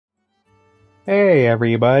Hey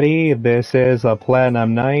everybody, this is a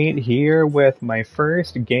Platinum Knight here with my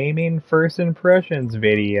first gaming first impressions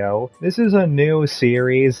video. This is a new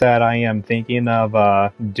series that I am thinking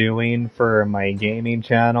of doing for my gaming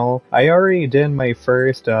channel. I already did my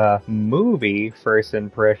first movie first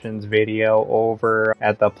impressions video over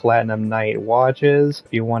at the Platinum Knight Watches.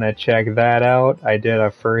 If you want to check that out, I did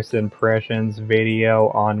a first impressions video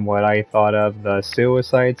on what I thought of the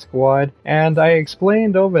Suicide Squad, and I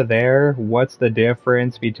explained over there what's the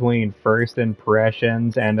difference between first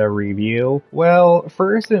impressions and a review. Well,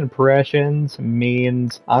 first impressions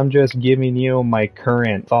means I'm just giving you my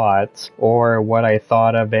current thoughts or what I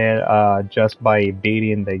thought of it just by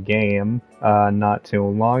beating the game not too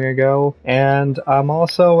long ago. And I'm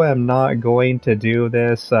also am not going to do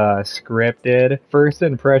this scripted. First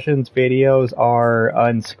impressions videos are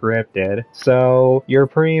unscripted, so you're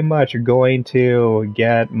pretty much going to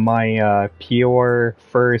get my pure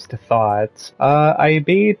first thoughts. I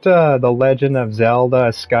beat The Legend of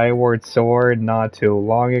Zelda Skyward Sword not too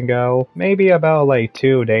long ago, maybe about like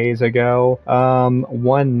 2 days ago.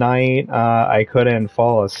 One night I couldn't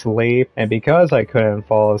fall asleep, and because I couldn't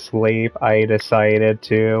fall asleep, I decided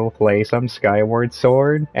to play some Skyward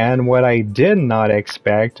Sword, and what I did not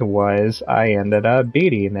expect was I ended up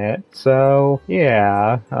beating it. So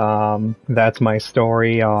yeah, that's my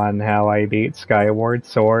story on how I beat Skyward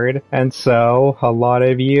Sword. And so a lot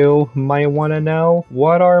of you might want to know,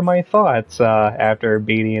 what are my thoughts after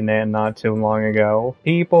beating it not too long ago?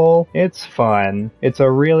 People, it's fun. It's a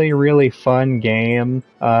really fun game,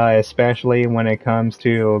 especially when it comes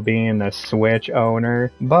to being a Switch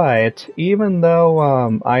owner. But even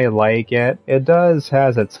though I like it, it does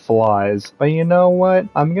has its flaws. But you know what?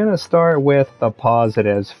 I'm gonna start with the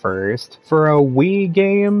positives first. For a Wii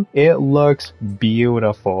game, it looks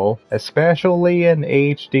beautiful, especially in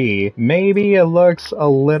HD. Maybe it looks a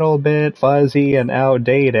little bit fuzzy and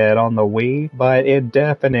outdated on the Wii, but it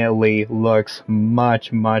definitely looks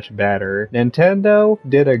much better. Nintendo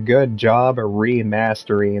did a good job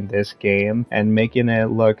remastering this game and making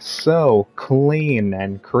it look so clean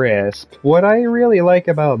and crisp. What I really like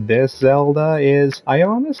about this Zelda is I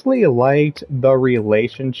honestly liked the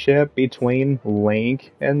relationship between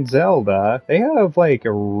Link and Zelda. They have like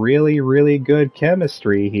a really good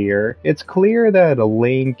chemistry here. It's clear that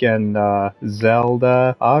Link and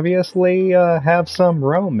Zelda obviously have some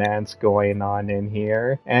romance going on in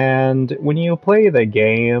here, and when you play the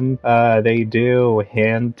game, they do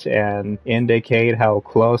hint and indicate how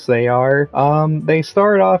close they are. They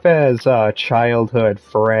start off as childhood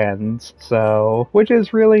friends, so which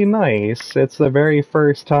is really nice. It's the very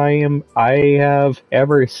first time I have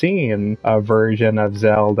ever seen a version of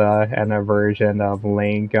Zelda and a version of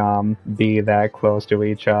Link be that close to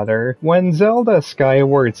each other. When Zelda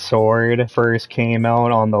Skyward Sword first came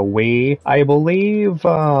out on the Wii, I believe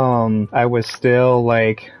I was still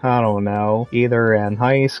like, I don't know, either in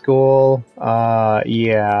high school,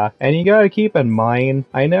 yeah. And you gotta keep in mind,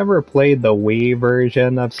 I never played the Wii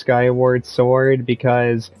version of Skyward Sword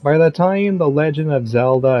because by the time The Legend of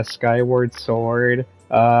Zelda Skyward Sword,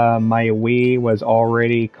 my Wii was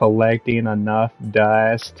already collecting enough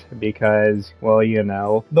dust because, well, you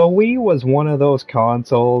know, the Wii was one of those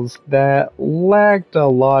consoles that lacked a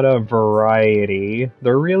lot of variety.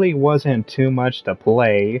 There really wasn't too much to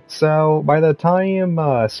play. So by the time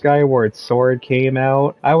Skyward Sword came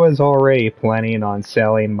out, I was already planning on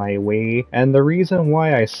selling my Wii. And the reason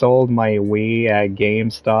why I sold my Wii at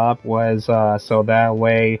GameStop was so that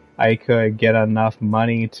way I could get enough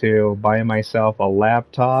money to buy myself a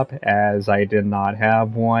laptop, as I did not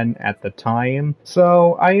have one at the time.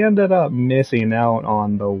 So I ended up missing out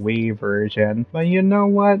on the Wii version. But you know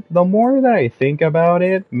what? The more that I think about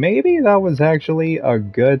it, maybe that was actually a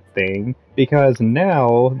good thing. Because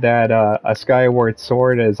now that a Skyward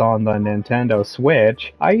Sword is on the Nintendo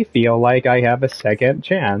Switch, I feel like I have a second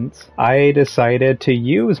chance. I decided to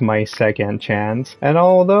use my second chance, and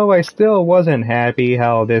although I still wasn't happy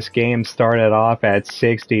how this game started off at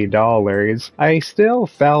 $60, I still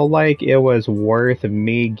felt like it was worth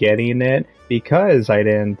me getting it because I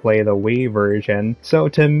didn't play the Wii version. So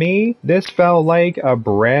to me, this felt like a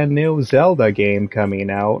brand new Zelda game coming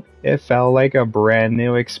out. It felt like a brand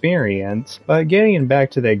new experience. But getting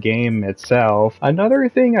back to the game itself, another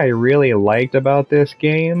thing I really liked about this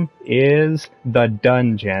game is the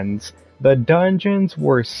dungeons. The dungeons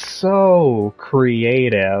were so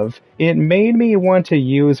creative. it made me want to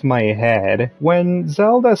use my head. When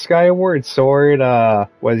Zelda Skyward Sword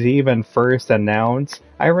was even first announced,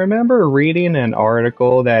 I remember reading an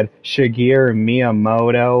article that Shigeru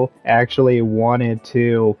Miyamoto actually wanted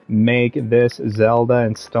to make this Zelda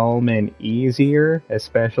installment easier,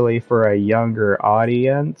 especially for a younger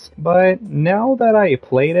audience. But now that I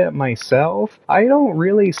played it myself, I don't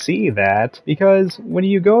really see that, because when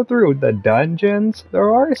you go through the dungeons,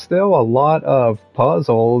 there are still a lot of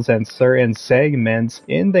puzzles and certain segments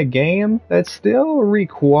in the game that still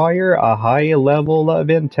require a high level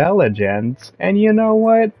of intelligence. And you know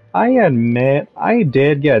what? I admit I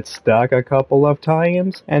did get stuck a couple of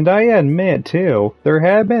times, and I admit too, there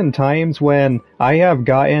have been times when I have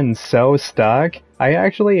gotten so stuck, I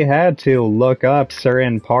actually had to look up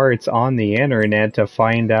certain parts on the internet to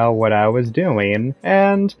find out what I was doing,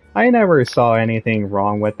 and I never saw anything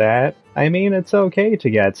wrong with that. I mean, it's okay to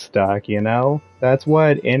get stuck, you know? That's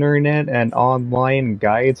what internet and online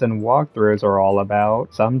guides and walkthroughs are all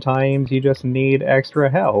about. Sometimes you just need extra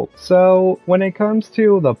help. So, when it comes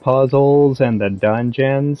to the puzzles and the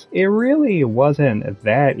dungeons, it really wasn't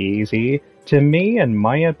that easy. To me, in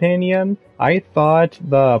my opinion, I thought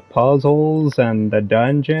the puzzles and the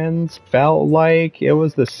dungeons felt like it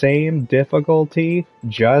was the same difficulty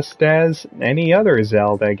just as any other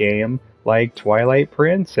Zelda game, like Twilight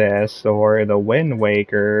Princess, or The Wind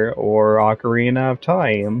Waker, or Ocarina of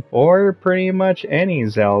Time, or pretty much any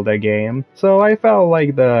Zelda game. So I felt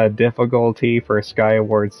like the difficulty for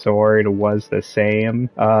Skyward Sword was the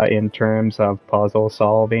same in terms of puzzle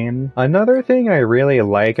solving. Another thing I really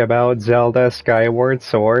like about Zelda Skyward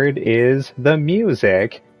Sword is the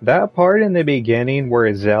music. That part in the beginning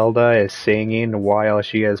where Zelda is singing while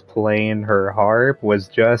she is playing her harp was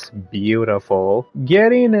just beautiful.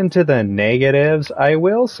 Getting into the negatives, I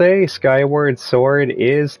will say Skyward Sword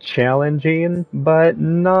is challenging, but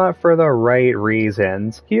not for the right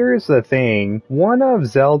reasons. Here's the thing, one of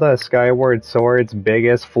Zelda Skyward Sword's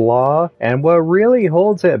biggest flaw, and what really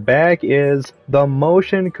holds it back, is the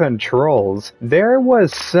motion controls. There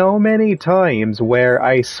was so many times where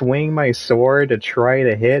I swing my sword to try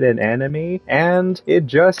to hit an enemy, and it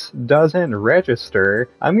just doesn't register.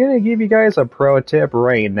 I'm gonna give you guys a pro tip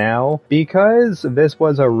right now. Because this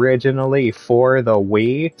was originally for the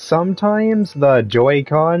Wii, sometimes the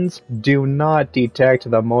Joy-Cons do not detect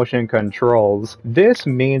the motion controls. This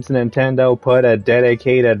means Nintendo put a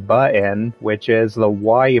dedicated button, which is the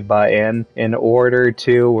Y button, in order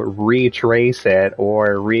to retrace it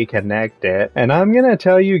or reconnect it. And I'm gonna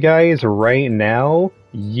tell you guys right now,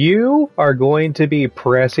 you are going to be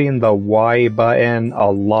pressing the Y button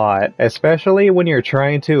a lot, especially when you're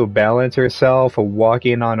trying to balance yourself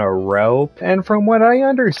walking on a rope. And from what I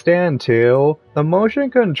understand too, the motion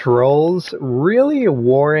controls really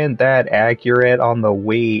weren't that accurate on the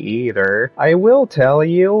Wii either. I will tell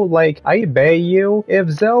you, like, I bet you, if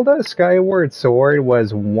Zelda Skyward Sword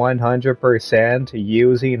was 100%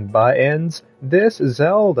 using buttons, this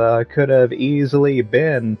Zelda could have easily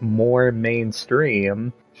been more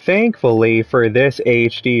mainstream. Thankfully for this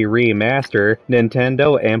HD remaster,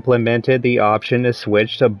 Nintendo implemented the option to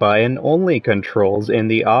switch to button-only controls in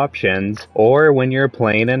the options, or when you're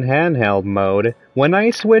playing in handheld mode. When I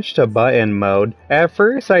switched to button mode, at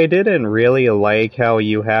first I didn't really like how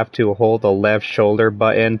you have to hold the left shoulder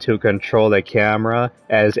button to control the camera,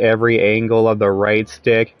 as every angle of the right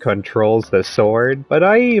stick controls the sword, but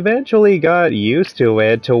I eventually got used to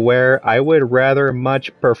it to where I would rather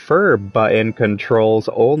much prefer button controls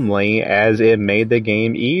only, as it made the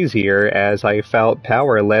game easier as I felt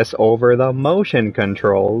powerless over the motion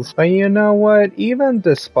controls. But you know what, even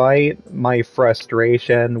despite my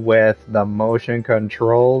frustration with the motion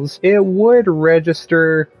controls, it would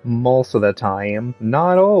register most of the time.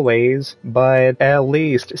 Not always, but at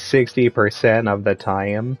least 60% of the time.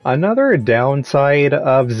 Another downside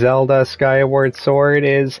of Zelda Skyward Sword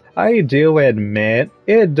is, I do admit,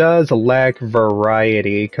 it does lack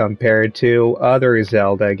variety compared to other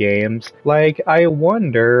Zelda games. Like, I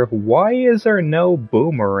wonder, why is there no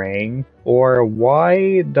boomerang? Or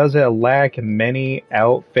why does it lack many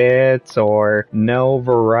outfits or no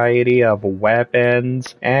variety of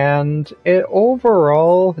weapons? And it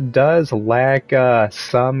overall does lack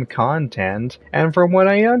some content. And from what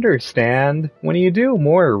I understand, when you do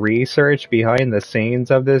more research behind the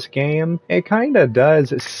scenes of this game, it kinda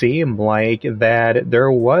does seem like that there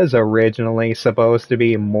there was originally supposed to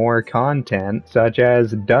be more content, such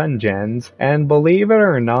as dungeons, and believe it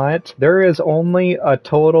or not, there is only a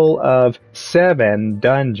total of 7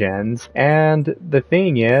 dungeons, and the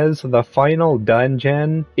thing is, the final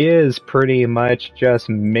dungeon is pretty much just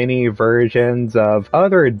mini versions of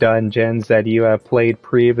other dungeons that you have played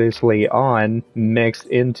previously on, mixed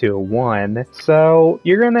into one. So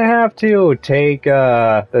you're gonna have to take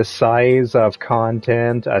the size of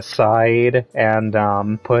content aside and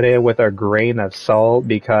put it with a grain of salt,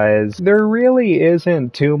 because there really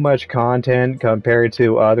isn't too much content compared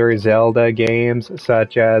to other Zelda games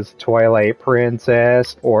such as Twilight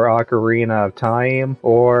Princess or Ocarina of Time,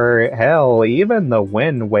 or hell, even the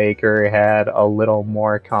Wind Waker had a little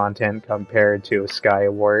more content compared to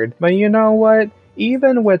Skyward. But you know what?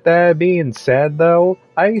 Even with that being said though,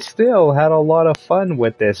 I still had a lot of fun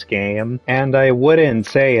with this game, and I wouldn't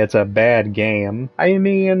say it's a bad game. I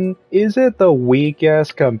mean, is it the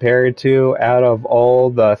weakest compared to out of all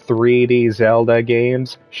the 3D Zelda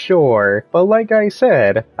games? Sure, but like I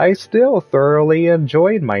said, I still thoroughly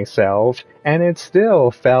enjoyed myself, and it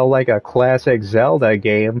still felt like a classic Zelda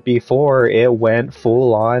game before it went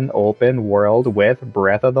full-on open world with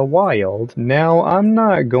Breath of the Wild. Now, I'm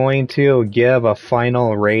not going to give a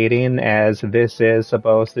final rating, as this is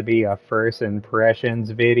supposed to be a first impressions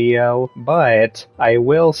video, but I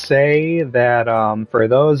will say that for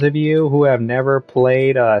those of you who have never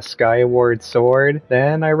played Skyward Sword,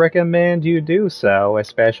 then I recommend you do so,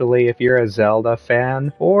 especially if you're a Zelda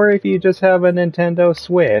fan, or if you just have a Nintendo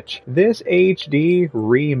Switch. This HD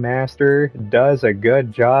remaster does a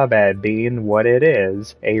good job at being what it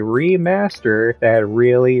is, a remaster that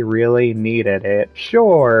really needed it.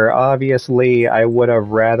 Sure, obviously I would have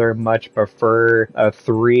rather much prefer a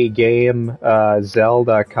 3-game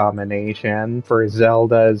Zelda combination for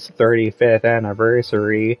Zelda's 35th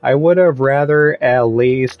anniversary. I would have rather at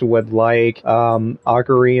least would like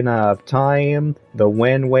Ocarina of Time, The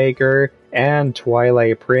Wind Waker, and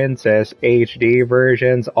Twilight Princess HD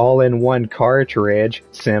versions all in one cartridge,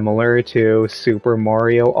 similar to Super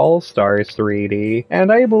Mario All-Stars 3D. And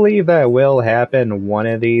I believe that will happen one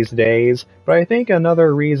of these days, but I think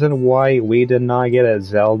another reason why we did not get a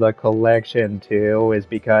Zelda Collection 2 is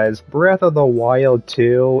because Breath of the Wild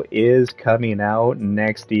 2 is coming out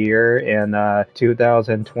next year in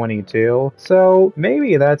 2022, so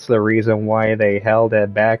maybe that's the reason why they held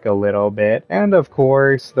it back a little bit. And of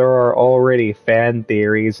course, there are already fan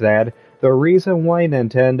theories that the reason why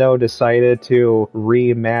Nintendo decided to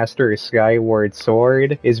remaster Skyward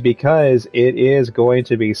Sword is because it is going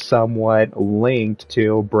to be somewhat linked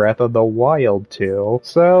to Breath of the Wild 2.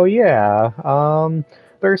 So yeah,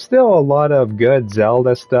 there's still a lot of good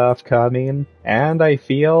Zelda stuff coming, and I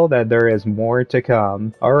feel that there is more to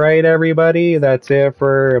come. Alright everybody, that's it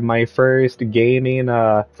for my first gaming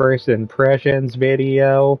first impressions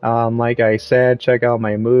video. Like I said, check out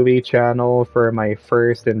my movie channel for my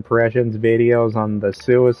first impressions videos on the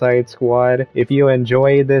Suicide Squad. If you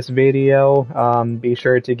enjoyed this video, be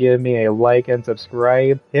sure to give me a like and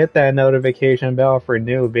subscribe. Hit that notification bell for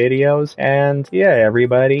new videos, and yeah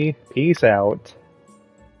everybody, peace out.